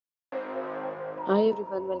Hi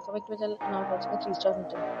everyone, welcome back to my channel. Now watching a 3-star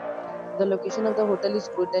hotel. The location of the hotel is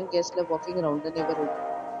good and guests love walking around the neighborhood.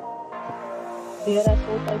 There are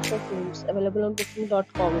 4 types of rooms available on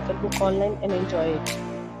booking.com. You can book online and enjoy it.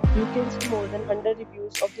 You can see more than 100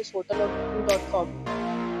 reviews of this hotel on booking.com.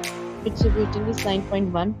 Its rating is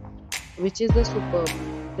 9.1, which is the superb.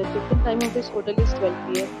 The check-in time of this hotel is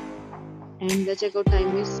 12 p.m. and the checkout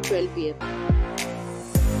time is 12 p.m.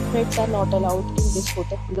 Pets are not allowed in this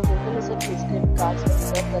hotel. The hotel is a facility cards and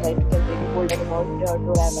reserve the right to temporarily hold an amount prior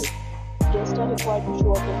to arrival. Guests are required to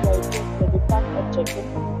show up a ID and credit card at check-in.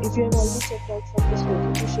 If you have already checked out from this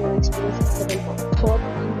hotel, to share experience with the for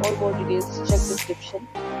booking or more details, check description.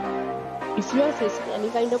 If you are facing any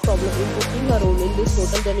kind of problem in booking a room in this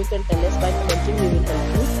hotel, then you can tell us by commenting. We will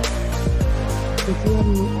help you. If you are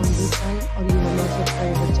new on this channel or you have not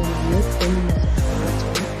subscribed our channel yet, then you must subscribe our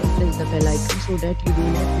channel and press the bell icon so that you do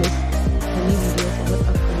not miss any videos of our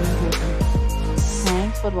upcoming hotel.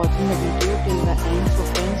 Thanks for watching the video till the end. So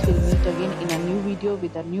friends, will meet again in a new video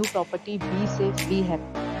with a new property. Be safe, be happy.